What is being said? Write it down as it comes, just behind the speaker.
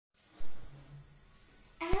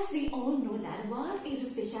we all know that what is the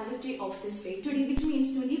speciality of this day today, which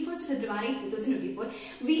means 21st February 2024,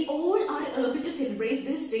 we all are able to celebrate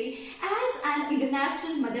this day as an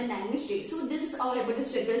International Mother Language Day. So this is all about the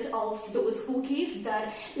struggles of those who gave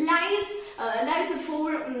their lives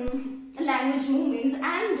for language movements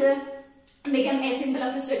and become a symbol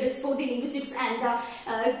of the struggles for the linguistics and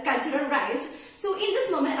cultural rights. So in this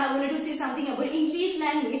moment, I wanted to say something about English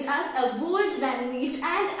language as a world language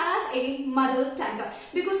and as a mother tongue.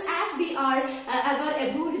 Because as we are aware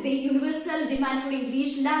about the universal demand for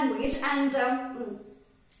English language and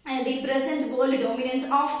the present world dominance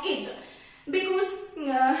of it. Because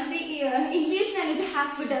the English language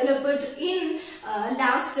have developed in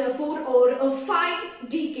last 4 or 5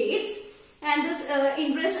 decades. And this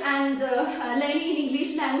interest and learning in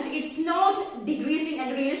English language, it's not decreasing,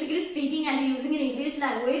 and realistically speaking, and using in English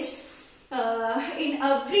language in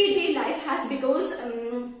everyday life has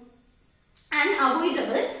become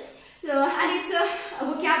unavoidable. And its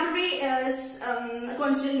vocabulary is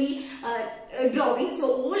constantly growing.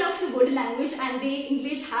 So all of the world language and the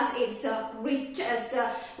English has its richest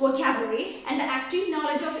vocabulary, and the active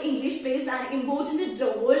knowledge of English plays an important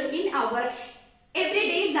role in our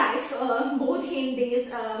everyday life, both in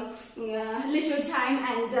this leisure time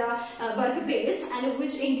and workplace, and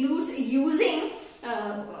which includes using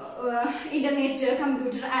internet,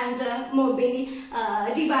 computer and mobile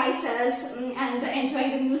devices, and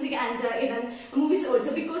enjoying the music and even movies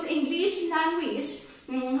also, because English language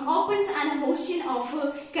opens an ocean of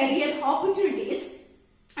career opportunities,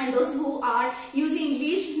 and those who are using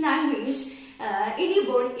English language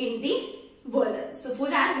anywhere in the world. So for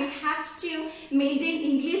that we have to maintain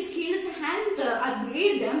English skills and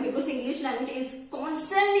upgrade them, because English language is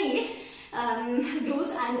constantly grows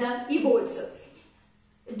and evolves.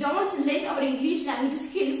 Don't let our English language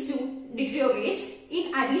skills to deteriorate.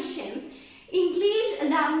 In addition, English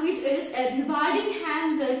language is a rewarding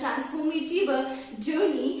and transformative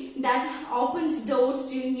journey that opens doors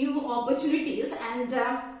to new opportunities and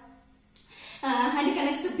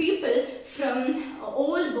connects the people from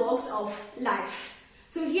all walks of life.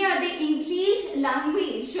 So here the English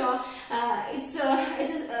language,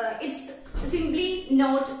 it's simply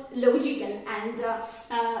not logical, and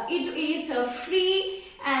it is free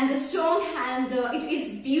and strong, and it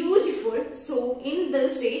is beautiful. So in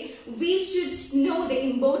this day we should know the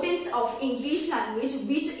importance of English language,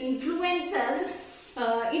 which influences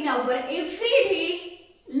in our everyday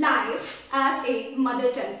life as a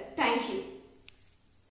mother tongue. Thank you.